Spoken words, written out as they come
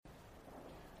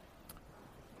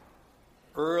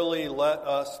early let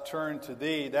us turn to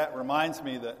thee. That reminds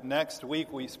me that next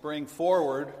week we spring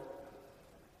forward.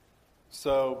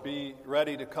 So be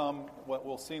ready to come what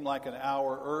will seem like an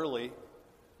hour early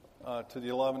to the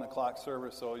 11 o'clock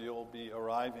service, so you'll be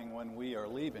arriving when we are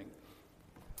leaving.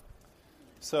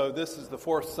 So this is the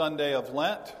fourth Sunday of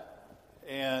Lent,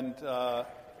 and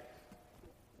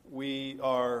we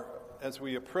are, as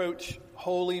we approach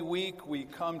Holy Week, we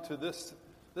come to this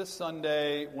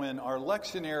Sunday when our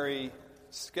lectionary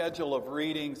schedule of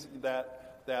readings,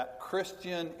 that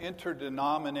Christian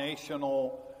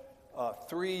interdenominational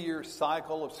 3-year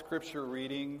cycle of Scripture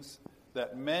readings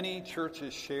that many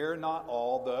churches share, not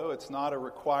all though, it's not a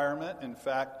requirement. In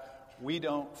fact, we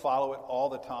don't follow it all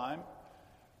the time.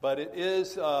 But it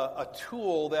is a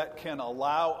tool that can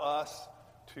allow us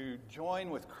to join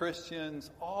with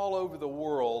Christians all over the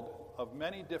world of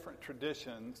many different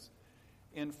traditions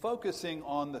in focusing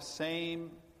on the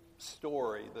same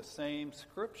story, the same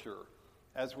Scripture,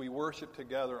 as we worship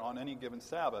together on any given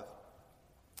Sabbath.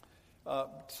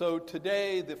 So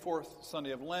today, the fourth Sunday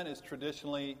of Lent, is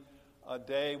traditionally a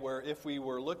day where if we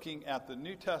were looking at the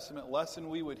New Testament lesson,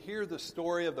 we would hear the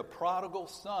story of the prodigal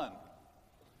son,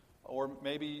 or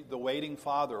maybe the waiting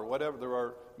father, or whatever. There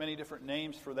are many different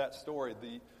names for that story,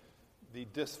 the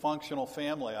dysfunctional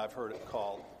family, I've heard it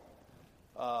called.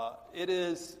 It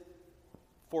is,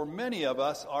 for many of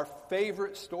us, our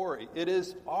favorite story. It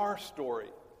is our story.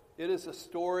 It is a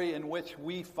story in which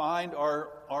we find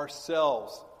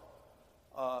ourselves.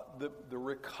 The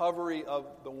recovery of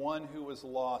the one who was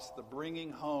lost, the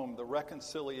bringing home, the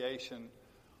reconciliation,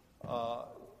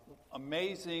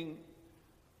 amazing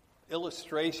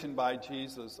illustration by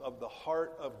Jesus of the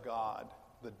heart of God,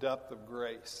 the depth of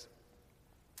grace.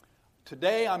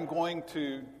 Today I'm going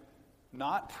to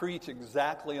not preach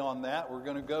exactly on that. We're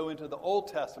going to go into the Old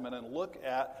Testament and look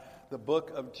at the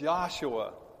book of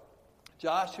Joshua.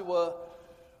 Joshua,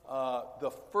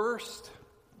 the first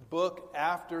book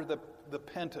after the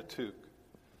Pentateuch.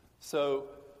 So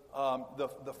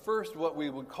the first, what we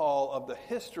would call, of the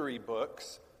history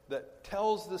books that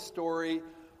tells the story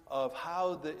of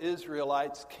how the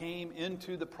Israelites came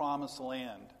into the promised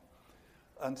land.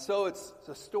 And so it's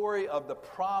the story of the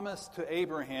promise to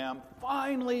Abraham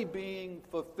finally being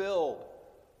fulfilled.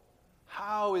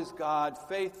 How is God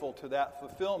faithful to that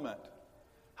fulfillment?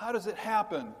 How does it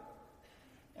happen?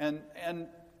 And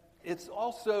it's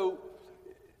also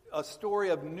a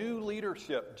story of new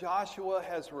leadership. Joshua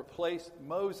has replaced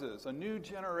Moses, a new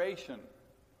generation.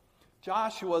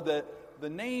 Joshua, the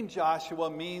name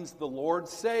Joshua means the Lord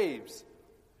saves.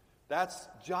 That's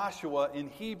Joshua in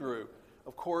Hebrew.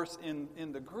 Of course,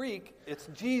 in the Greek, it's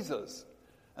Jesus.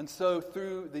 And so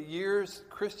through the years,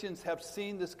 Christians have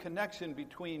seen this connection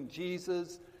between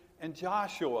Jesus and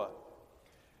Joshua.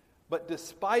 But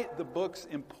despite the book's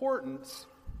importance,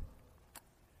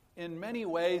 in many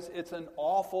ways, it's an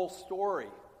awful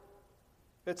story.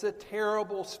 It's a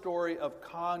terrible story of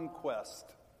conquest,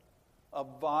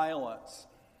 of violence,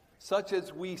 such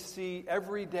as we see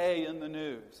every day in the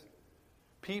news.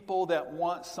 People that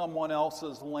want someone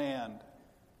else's land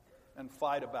and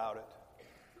fight about it.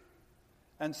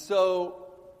 And so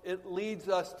it leads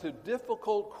us to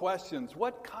difficult questions.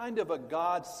 What kind of a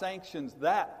God sanctions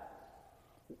that?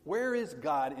 Where is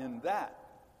God in that?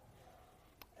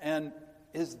 And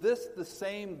is this the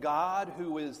same God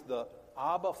who is the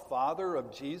Abba Father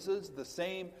of Jesus? The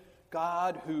same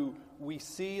God who we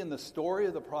see in the story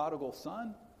of the prodigal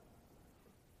son?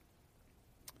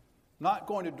 Not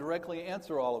going to directly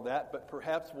answer all of that, but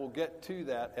perhaps we'll get to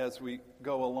that as we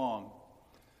go along.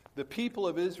 The people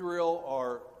of Israel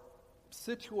are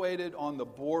situated on the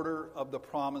border of the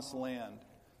promised land.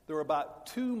 They're about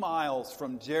 2 miles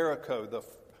from Jericho,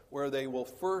 where they will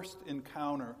first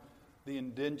encounter the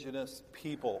indigenous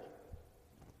people.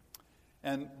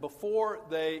 And before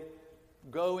they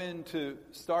go in to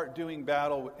start doing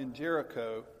battle in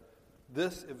Jericho,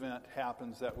 this event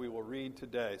happens that we will read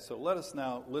today. So let us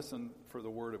now listen for the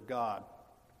word of God.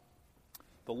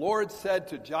 The Lord said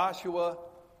to Joshua,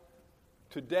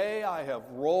 "Today I have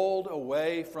rolled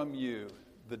away from you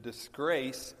the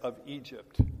disgrace of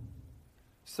Egypt,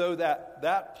 so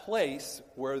that place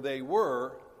where they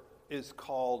were is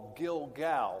called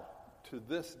Gilgal to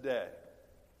this day."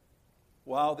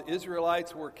 While the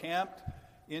Israelites were camped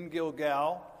in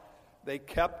Gilgal, they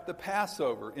kept the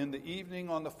Passover in the evening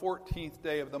on the 14th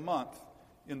day of the month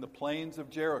in the plains of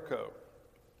Jericho.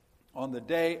 On the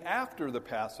day after the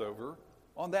Passover,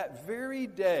 on that very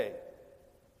day,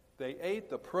 they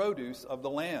ate the produce of the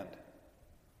land.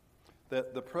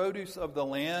 The produce of the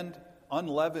land,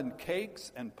 unleavened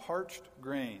cakes and parched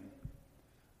grain.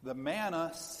 The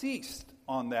manna ceased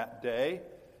on that day,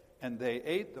 and they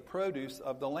ate the produce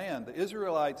of the land. The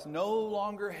Israelites no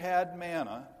longer had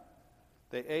manna.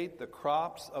 They ate the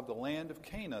crops of the land of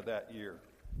Canaan that year.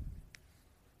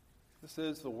 This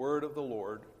is the word of the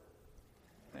Lord.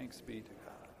 Thanks be to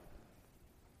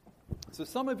God. So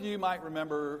some of you might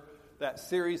remember that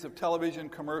series of television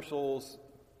commercials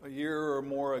a year or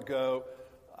more ago.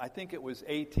 I think it was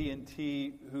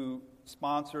AT&T who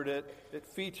sponsored it. It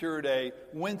featured a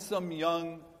winsome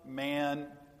young man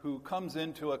who comes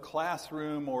into a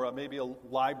classroom or maybe a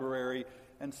library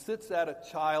and sits at a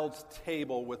child's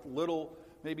table with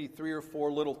maybe 3 or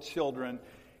 4 little children,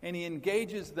 and he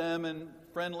engages them in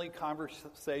friendly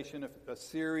conversation, a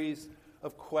series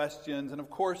of questions. And of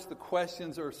course, the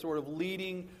questions are sort of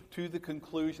leading to the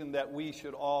conclusion that we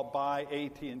should all buy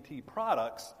AT&T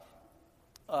products.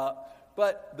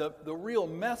 But the real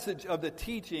message of the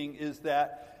teaching is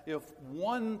that if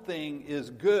one thing is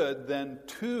good, then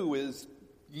 2 is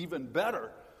even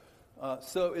better.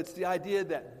 So it's the idea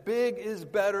that big is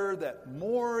better, that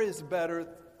more is better,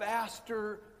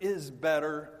 faster is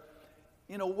better.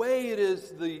 In a way, it is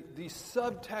the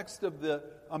subtext of the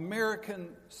American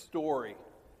story.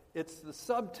 It's the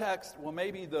subtext, well,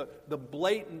 maybe the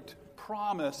blatant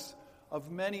promise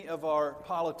of many of our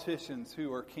politicians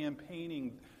who are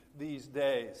campaigning these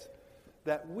days,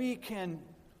 that we can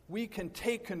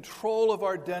take control of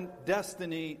our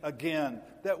destiny again,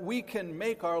 that we can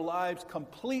make our lives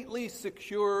completely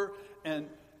secure and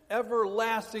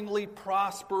everlastingly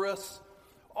prosperous.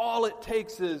 All it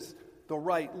takes is the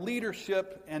right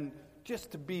leadership and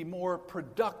just to be more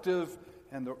productive,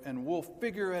 and we'll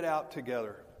figure it out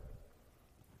together.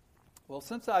 Well,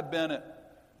 since I've been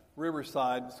at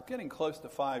Riverside, it's getting close to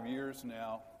 5 years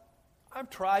now, I've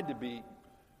tried to be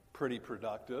pretty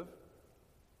productive.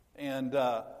 And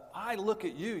I look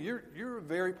at you, you're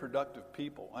very productive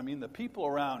people. I mean, the people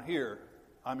around here,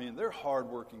 they're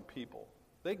hardworking people.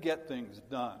 They get things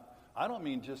done. I don't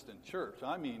mean just in church.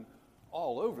 I mean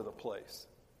all over the place.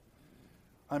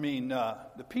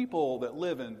 The people that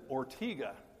live in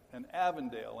Ortega and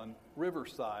Avondale and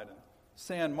Riverside and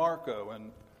San Marco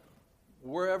and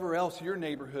wherever else your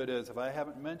neighborhood is, if I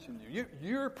haven't mentioned you,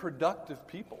 you're productive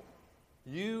people.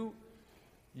 You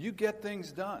get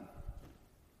things done.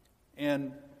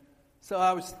 And so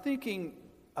I was thinking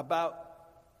about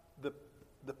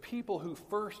the people who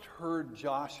first heard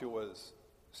Joshua's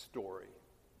story.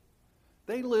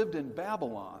 They lived in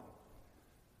Babylon.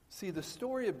 See, the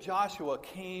story of Joshua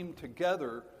came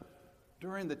together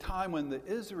during the time when the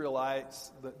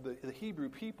Israelites, the Hebrew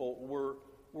people,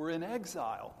 were in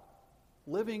exile,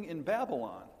 living in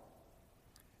Babylon.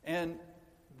 And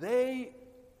they,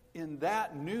 in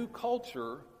that new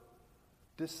culture,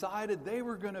 decided they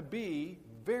were going to be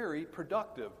very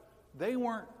productive. They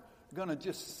weren't going to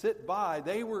just sit by.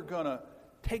 They were going to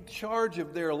take charge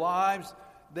of their lives.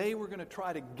 They were going to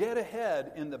try to get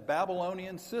ahead in the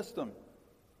Babylonian system.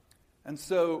 And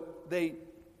so they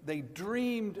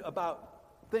dreamed about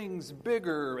things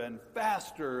bigger and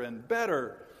faster and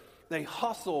better. They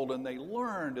hustled and they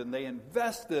learned and they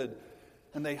invested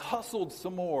and they hustled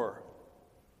some more.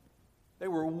 They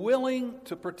were willing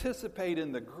to participate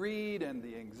in the greed and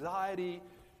the anxiety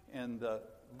and the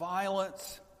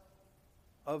violence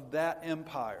of that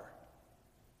empire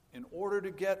in order to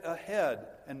get ahead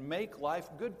and make life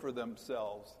good for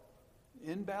themselves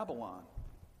in Babylon.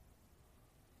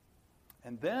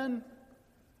 And then,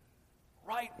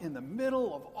 right in the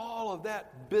middle of all of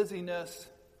that busyness,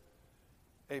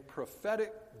 a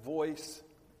prophetic voice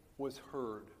was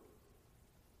heard.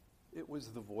 It was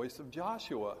the voice of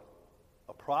Joshua.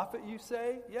 A prophet, you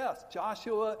say? Yes,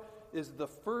 Joshua is the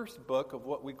first book of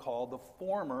what we call the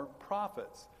former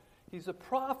prophets. He's a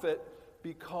prophet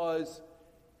because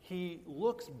he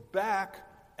looks back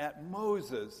at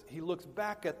Moses. He looks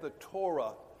back at the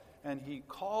Torah, and he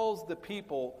calls the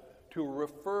people to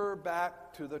refer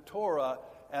back to the Torah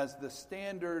as the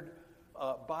standard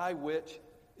by which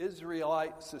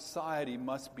Israelite society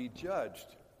must be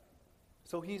judged.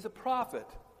 So he's a prophet.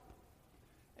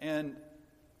 And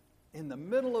in the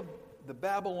middle of the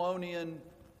Babylonian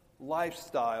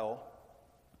lifestyle,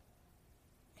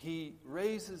 he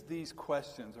raises these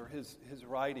questions, or his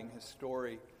writing, his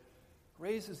story,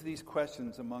 raises these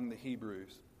questions among the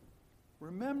Hebrews.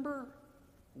 Remember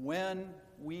when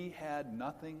we had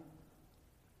nothing?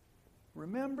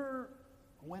 Remember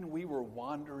when we were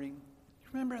wandering?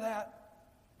 Remember that?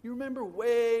 You remember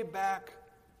way back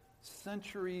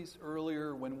centuries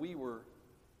earlier when we were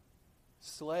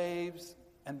slaves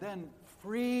and then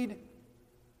freed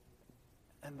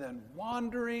and then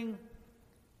wandering,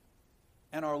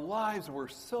 and our lives were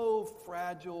so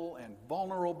fragile and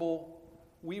vulnerable.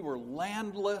 We were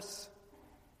landless.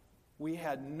 We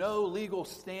had no legal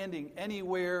standing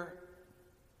anywhere.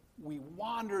 We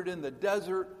wandered in the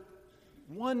desert.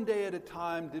 One day at a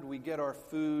time did we get our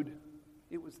food.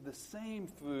 It was the same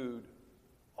food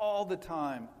all the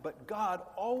time, but God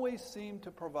always seemed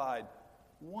to provide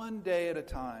one day at a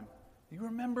time. You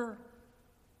remember?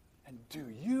 And do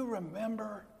you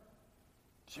remember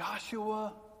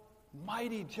Joshua,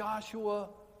 mighty Joshua,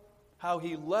 how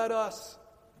he led us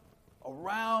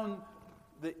around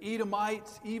the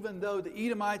Edomites, even though the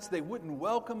Edomites, they wouldn't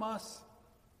welcome us,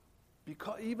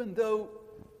 because even though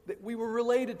that we were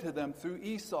related to them through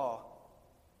Esau,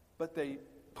 but they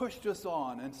pushed us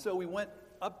on. And so we went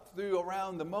up through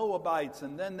around the Moabites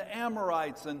and then the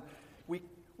Amorites, and we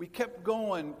kept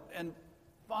going, and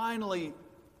finally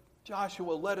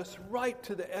Joshua led us right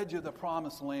to the edge of the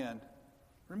promised land.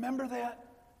 Remember that?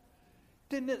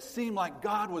 Didn't it seem like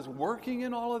God was working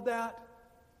in all of that?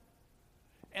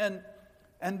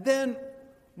 And then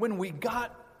when we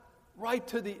got right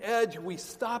to the edge, we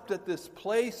stopped at this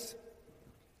place,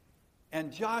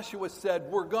 and Joshua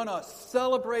said, we're going to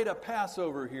celebrate a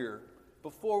Passover here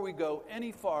before we go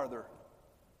any farther.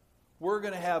 We're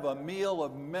going to have a meal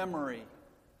of memory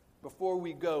before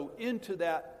we go into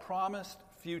that promised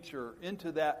future,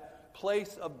 into that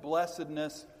place of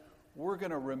blessedness. We're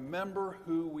going to remember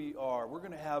who we are. We're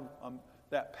going to have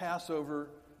that Passover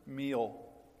meal.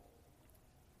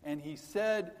 And he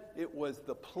said it was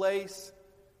the place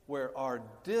where our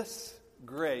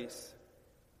disgrace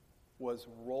was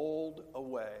rolled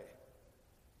away.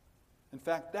 In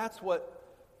fact, that's what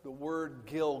the word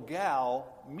Gilgal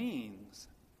means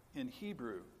in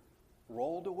Hebrew,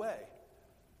 rolled away.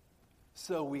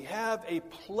 So we have a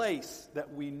place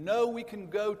that we know we can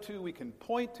go to, we can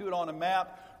point to it on a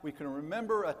map, we can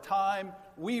remember a time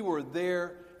we were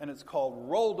there, and it's called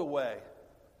rolled away.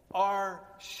 Our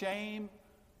shame,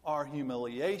 our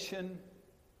humiliation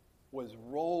was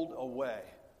rolled away.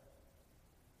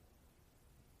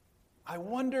 I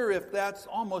wonder if that's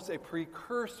almost a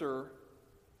precursor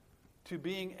to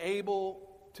being able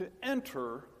to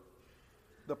enter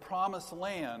the promised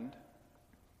land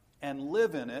and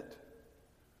live in it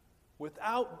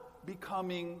without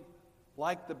becoming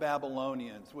like the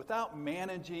Babylonians, without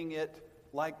managing it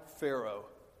like Pharaoh,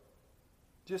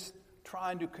 just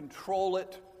trying to control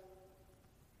it,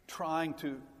 trying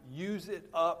to use it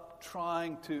up,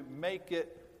 trying to make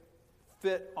it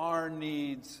fit our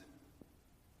needs,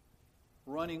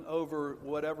 running over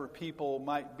whatever people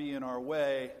might be in our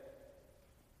way.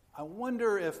 I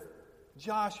wonder if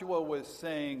Joshua was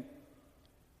saying,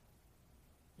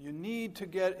 you need to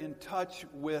get in touch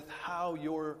with how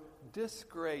your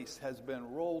disgrace has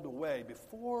been rolled away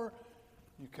before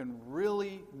you can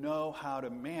really know how to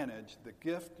manage the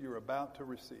gift you're about to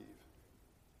receive.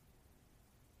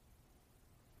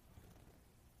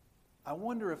 I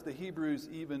wonder if the Hebrews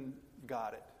even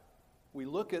got it. We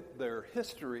look at their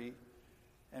history,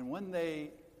 and when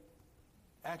they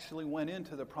actually went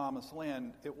into the promised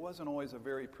land, it wasn't always a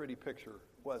very pretty picture,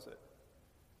 was it?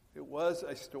 It was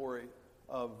a story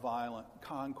of violent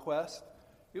conquest.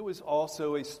 It was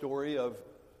also a story of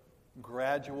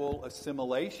gradual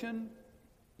assimilation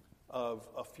of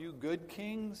a few good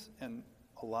kings and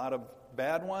a lot of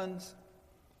bad ones.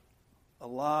 A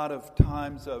lot of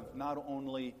times of not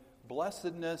only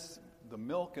blessedness, the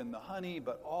milk and the honey,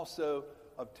 but also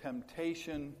of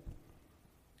temptation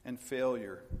and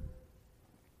failure.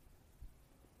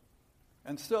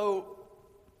 And so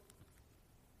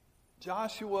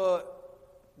Joshua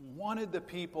wanted the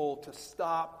people to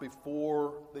stop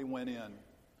before they went in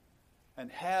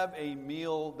and have a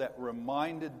meal that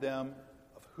reminded them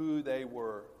of who they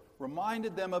were,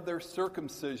 reminded them of their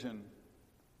circumcision,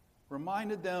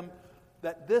 reminded them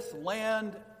that this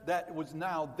land that was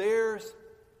now theirs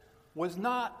was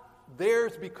not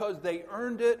theirs because they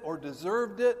earned it or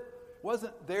deserved it,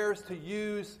 wasn't theirs to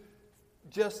use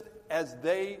just as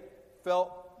they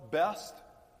felt best.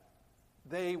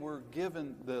 They were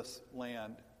given this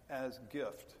land as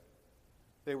gift.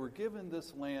 They were given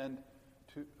this land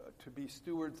to be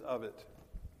stewards of it.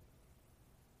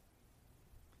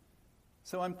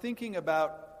 So I'm thinking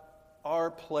about our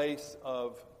place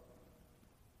of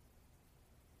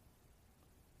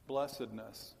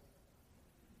blessedness.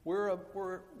 We're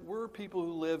people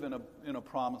who live in a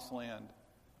promised land.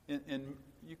 And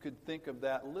you could think of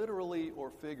that literally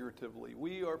or figuratively.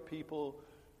 We are people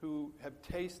who have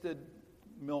tasted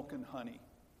milk and honey.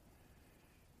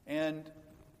 And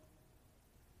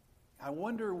I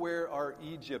wonder where our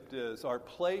Egypt is, our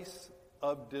place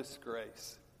of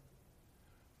disgrace.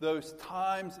 Those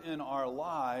times in our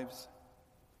lives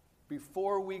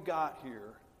before we got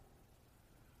here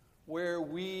where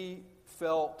we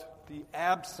felt the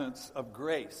absence of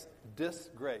grace,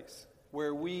 disgrace,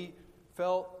 where we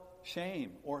felt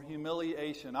shame or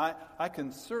humiliation. I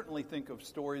can certainly think of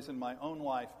stories in my own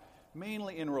life,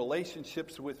 mainly in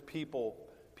relationships with people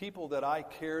that I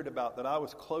cared about, that I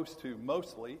was close to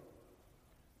mostly,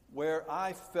 where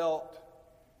I felt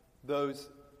those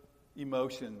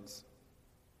emotions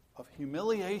of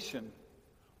humiliation,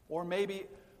 or maybe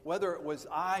whether it was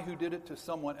I who did it to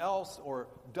someone else or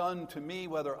done to me,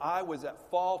 whether I was at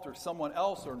fault or someone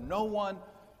else or no one,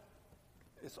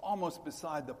 it's almost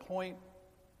beside the point.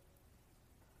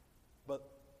 But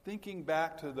thinking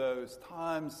back to those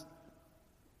times,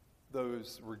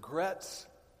 those regrets,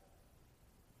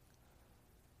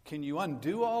 can you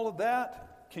undo all of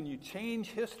that? Can you change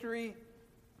history?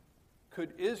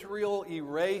 Could Israel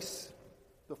erase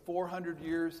the 400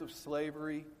 years of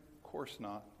slavery? Of course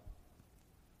not.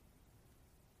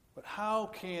 But how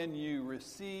can you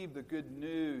receive the good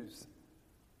news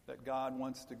that God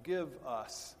wants to give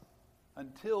us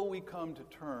until we come to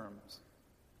terms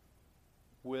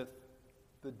with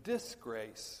the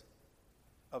disgrace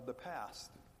of the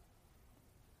past?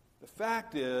 The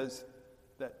fact is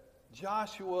that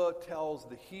Joshua tells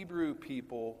the Hebrew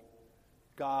people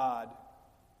God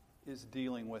is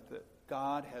dealing with it.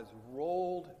 God has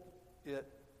rolled it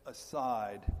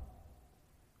aside.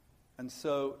 And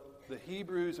so the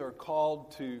Hebrews are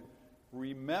called to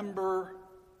remember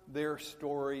their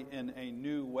story in a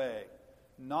new way,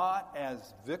 not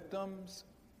as victims,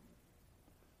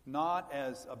 not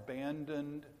as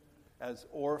abandoned, as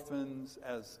orphans,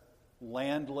 as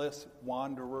landless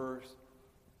wanderers,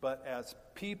 but as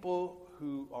people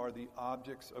who are the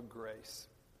objects of grace,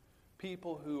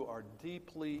 people who are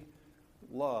deeply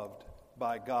loved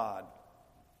by God.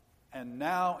 And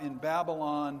now in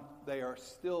Babylon, they are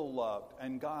still loved,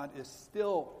 and God is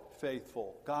still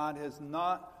faithful. God has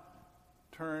not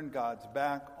turned God's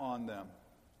back on them.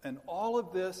 And all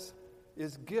of this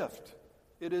is gift.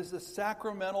 It is a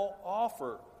sacramental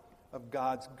offer of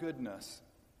God's goodness.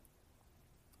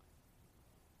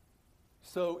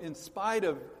 So in spite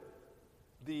of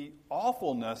the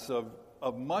awfulness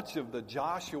of much of the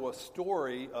Joshua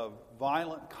story of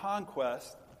violent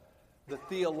conquest, the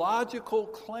theological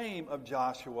claim of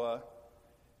Joshua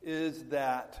is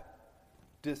that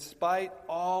despite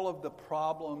all of the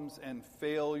problems and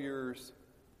failures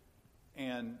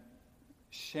and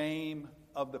shame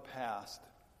of the past,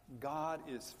 God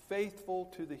is faithful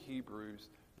to the Hebrews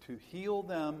to heal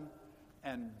them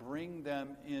and bring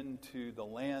them into the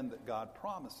land that God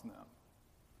promised them.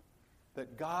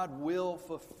 That God will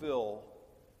fulfill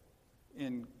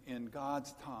in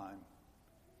God's time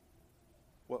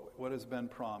what has been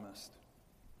promised.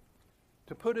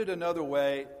 To put it another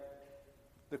way,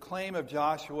 the claim of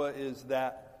Joshua is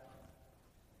that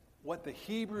what the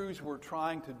Hebrews were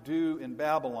trying to do in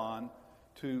Babylon,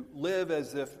 to live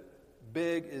as if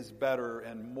big is better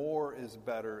and more is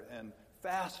better and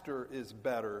faster is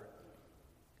better,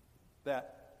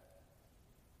 that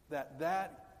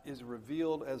is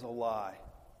revealed as a lie.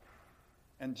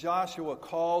 And Joshua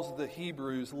calls the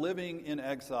Hebrews living in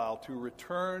exile to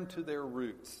return to their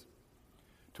roots,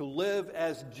 to live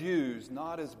as Jews,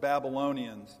 not as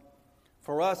Babylonians.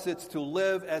 For us, it's to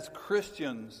live as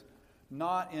Christians,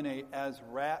 not as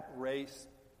rat race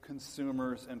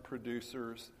consumers and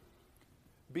producers.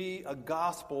 Be a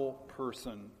gospel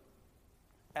person.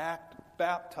 Act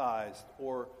baptized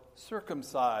or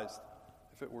circumcised,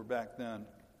 if it were back then.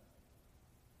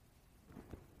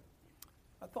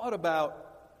 I thought about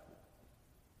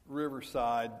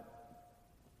Riverside,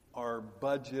 our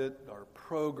budget, our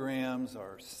programs,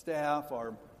 our staff,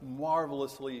 our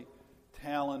marvelously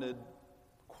talented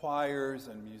choirs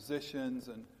and musicians,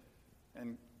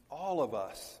 and all of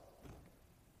us,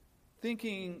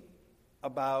 thinking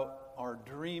about our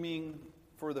dreaming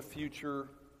for the future.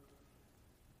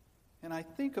 And I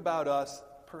think about us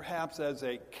perhaps as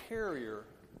a carrier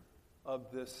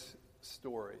of this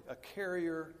story, a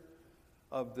carrier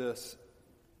of this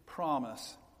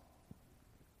promise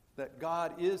that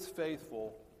God is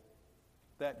faithful,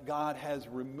 that God has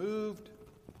removed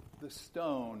the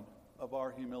stone of our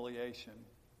humiliation.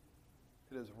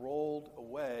 It has rolled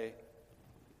away,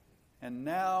 and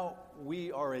now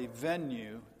we are a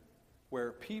venue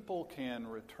where people can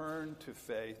return to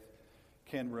faith,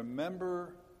 can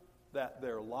remember that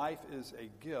their life is a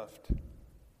gift.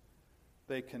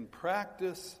 They can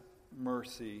practice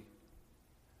mercy.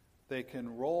 They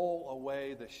can roll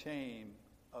away the shame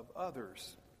of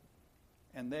others.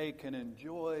 And they can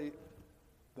enjoy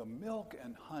the milk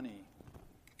and honey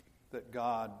that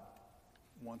God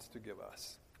wants to give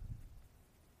us.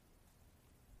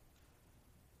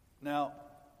 Now,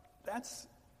 that's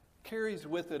carries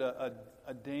with it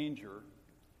a danger.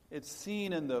 It's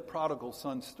seen in the prodigal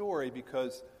son story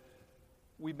because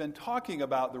we've been talking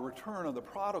about the return of the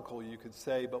prodigal, you could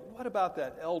say, but what about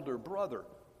that elder brother?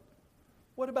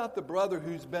 What about the brother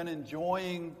who's been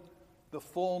enjoying the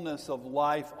fullness of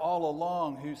life all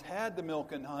along, who's had the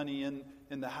milk and honey in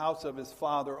the house of his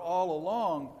father all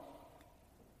along,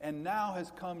 and now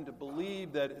has come to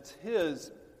believe that it's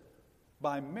his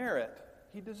by merit?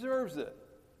 He deserves it.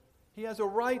 He has a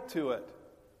right to it.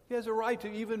 He has a right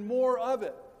to even more of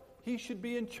it. He should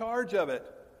be in charge of it.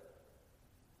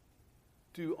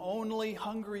 Do only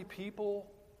hungry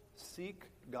people seek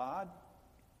God?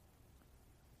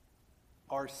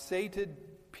 Are sated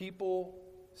people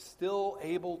still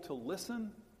able to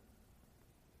listen?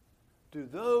 Do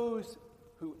those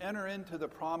who enter into the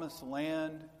promised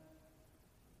land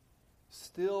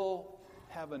still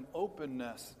have an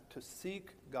openness to seek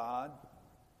God,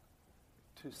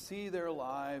 to see their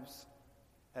lives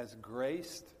as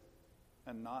graced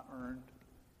and not earned?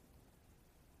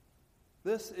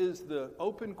 This is the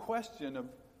open question of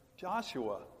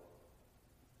Joshua.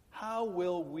 How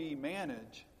will we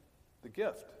manage the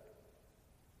gift?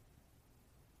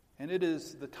 And it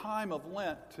is the time of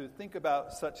Lent to think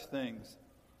about such things.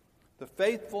 The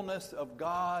faithfulness of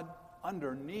God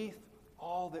underneath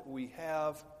all that we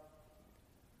have,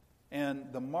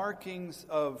 and the markings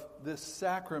of this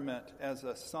sacrament as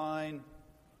a sign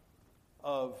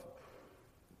of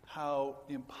how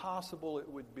impossible it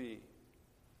would be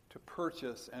to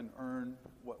purchase and earn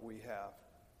what we have.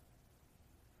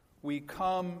 We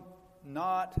come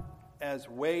not as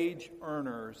wage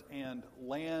earners and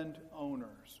land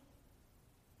owners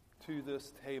to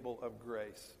this table of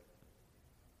grace.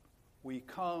 We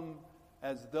come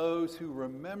as those who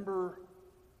remember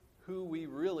who we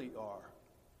really are.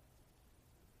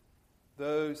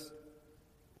 Those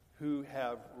who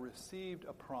have received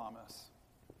a promise,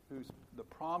 whose the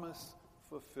promise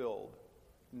fulfilled,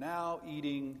 now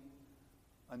eating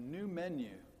a new menu,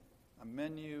 a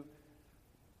menu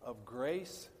of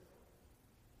grace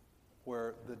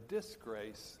where the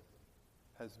disgrace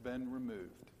has been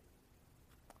removed.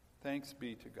 Thanks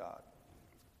be to God.